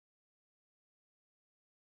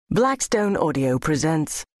Blackstone Audio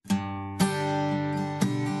presents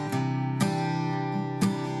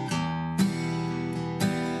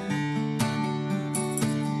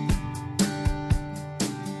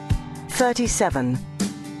 "37"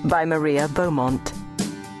 by Maria Beaumont.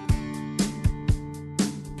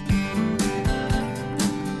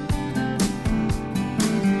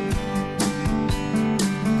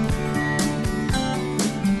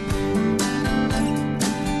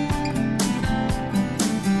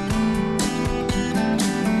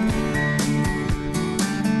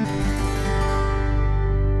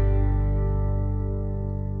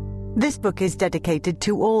 This book is dedicated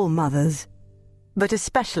to all mothers, but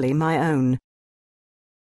especially my own.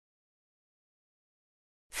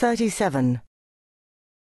 37.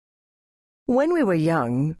 When we were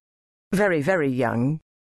young, very, very young,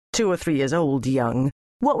 2 or 3 years old young,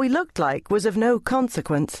 what we looked like was of no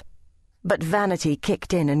consequence. But vanity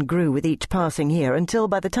kicked in and grew with each passing year until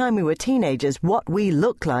by the time we were teenagers, what we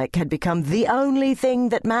looked like had become the only thing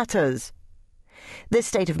that matters. This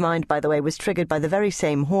state of mind, by the way, was triggered by the very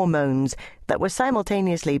same hormones that were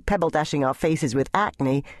simultaneously pebble-dashing our faces with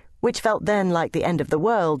acne, which felt then like the end of the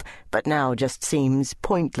world, but now just seems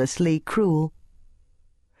pointlessly cruel.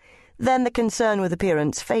 Then the concern with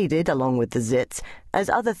appearance faded along with the zits, as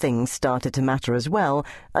other things started to matter as well,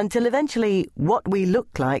 until eventually what we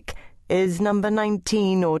look like is number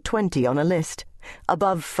 19 or 20 on a list,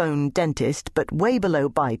 above phone dentist, but way below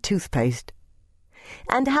buy toothpaste.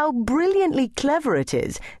 And how brilliantly clever it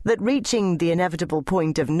is that reaching the inevitable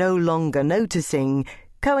point of no longer noticing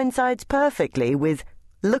coincides perfectly with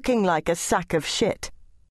looking like a sack of shit.